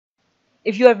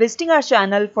If you are visiting our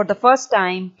channel for the first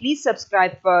time, please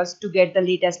subscribe first to get the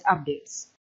latest updates.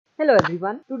 Hello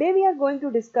everyone. Today we are going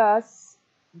to discuss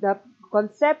the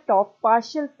concept of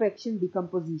partial fraction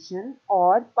decomposition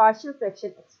or partial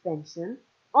fraction expansion,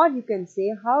 or you can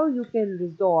say how you can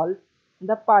resolve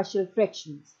the partial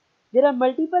fractions. There are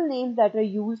multiple names that are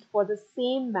used for the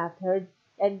same method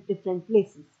at different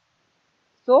places.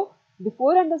 So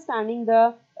before understanding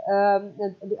the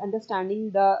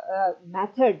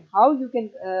method how you can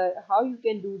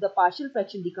do the partial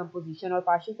fraction decomposition or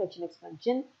partial fraction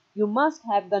expansion, you must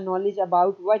have the knowledge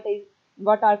about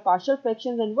what are partial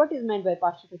fractions and what is meant by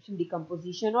partial fraction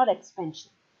decomposition or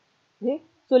expansion. Okay,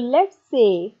 so let's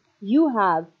say you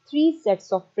have three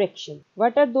sets of fractions.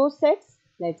 What are those sets?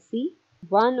 Let's see.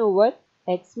 1 over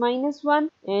x minus 1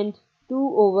 and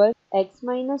 2 over x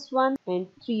minus 1 and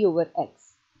 3 over x.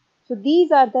 So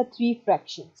these are the three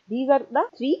fractions.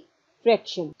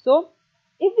 So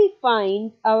if we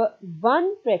find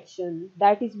one fraction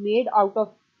that is made out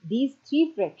of these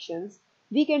three fractions,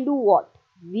 we can do what?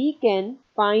 We can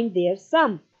find their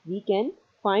sum. We can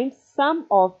find sum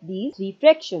of these three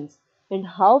fractions. And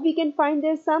how we can find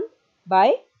their sum?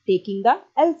 By taking the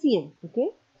LCM.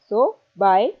 Okay. So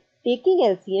by taking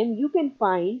LCM, you can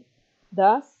find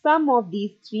the sum of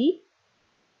these three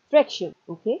fractions.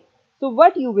 Okay. So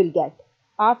what you will get?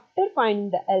 After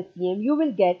finding the LCM, you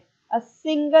will get a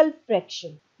single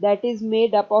fraction that is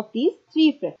made up of these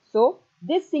three fractions. So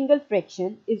this single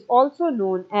fraction is also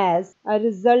known as a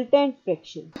resultant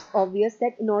fraction. It's obvious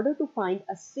that in order to find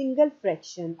a single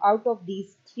fraction out of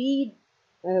these three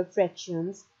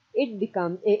fractions,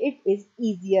 it is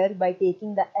easier by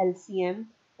taking the LCM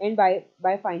and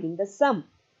by finding the sum.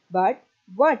 But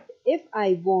what if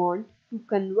I want to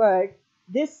convert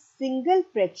this single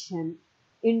fraction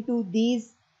into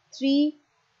these three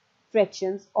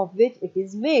fractions of which it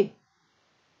is made?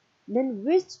 Then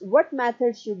what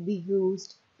method should be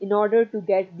used in order to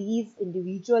get these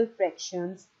individual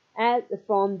fractions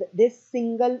from this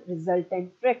single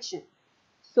resultant fraction?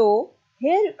 So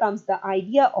here comes the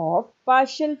idea of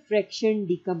partial fraction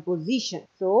decomposition.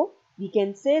 So we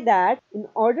can say that in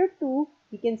order to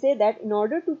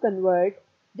convert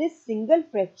this single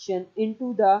fraction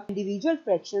into the individual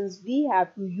fractions, we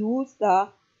have to use the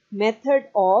method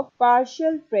of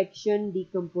partial fraction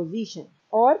decomposition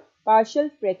or partial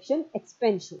fraction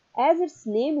expansion. As its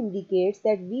name indicates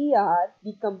that we are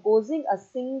decomposing a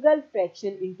single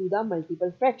fraction into the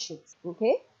multiple fractions.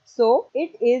 Okay, so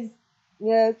it's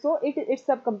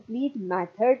a complete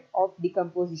method of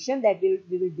decomposition that we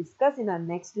will discuss in our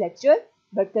next lecture.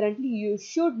 But currently you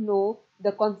should know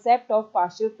the concept of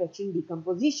partial fraction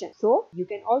decomposition. So you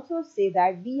can also say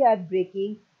that we are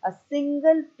breaking a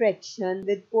single fraction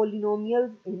with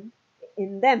polynomials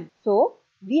in them. So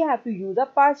we have to use a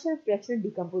partial fraction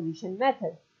decomposition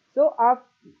method. So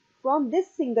from this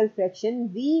single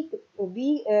fraction, we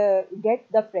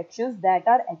get the fractions that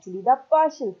are actually the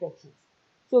partial fractions.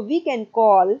 So we can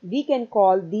call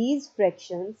these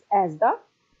fractions as the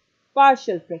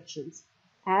partial fractions,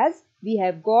 as we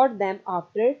have got them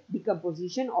after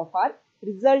decomposition of our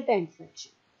resultant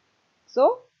fraction.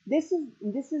 So this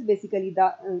is basically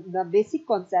the basic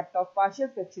concept of partial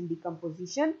fraction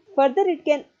decomposition. Further, you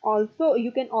can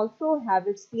also have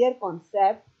its clear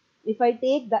concept if I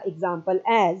take the example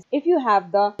as if you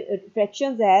have the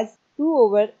fractions as 2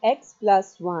 over x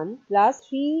plus 1 plus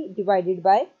 3 divided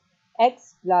by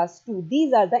x plus 2.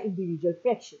 These are the individual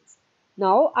fractions.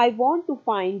 Now I want to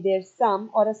find their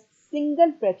sum or a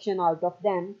single fraction out of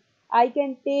them. I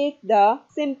can take the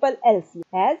simple LCM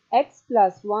as x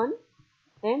plus 1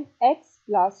 and x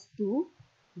plus 2,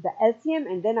 the LCM,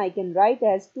 and then I can write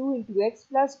as 2 into x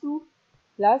plus 2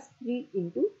 plus 3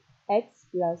 into x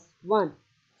plus 1.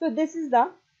 So this is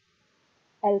the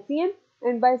LCM,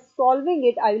 and by solving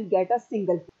it I will get a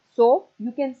single fraction. So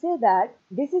you can say that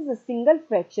this is a single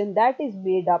fraction that is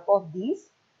made up of these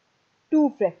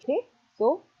two fractions. Okay?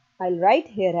 So I'll write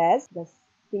here as the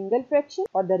single fraction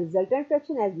or the resultant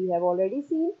fraction, as we have already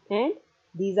seen, and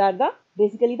these are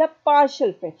basically the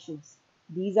partial fractions.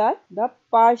 These are the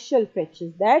partial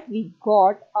fractions that we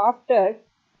got after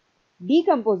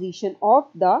decomposition of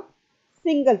the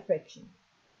single fraction.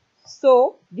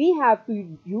 So we have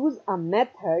to use a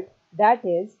method that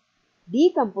is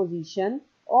decomposition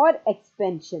or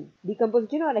expansion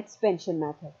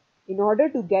method in order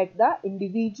to get the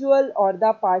individual or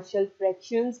the partial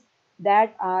fractions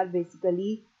that are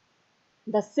basically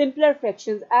the simpler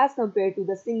fractions as compared to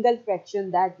the single fraction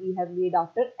that we have made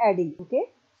after adding. Okay,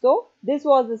 so this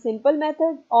was the simple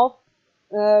method of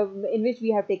in which we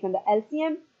have taken the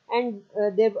LCM, and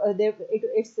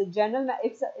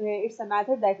it's a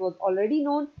method that was already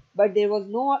known but there was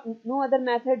no other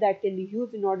method that can be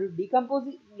used in order to decompose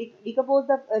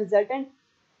the resultant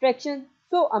fraction.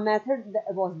 So a method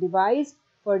that was devised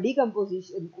for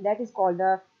decomposition, that is called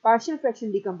a partial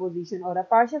fraction decomposition or a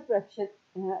partial fraction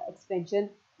expansion,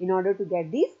 in order to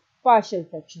get these partial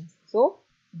fractions. So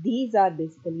these are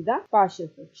basically the partial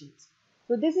fractions.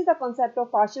 So this is the concept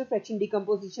of partial fraction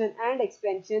decomposition and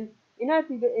expansion. In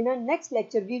our next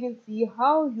lecture, we will see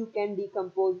how you can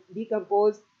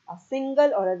decompose a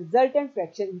single or a resultant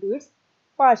fraction into its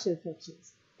partial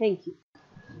fractions. Thank you.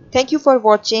 Thank you for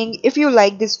watching. If you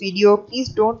like this video, please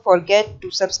don't forget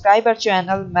to subscribe our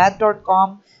channel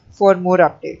math.com for more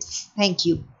updates. Thank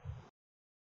you.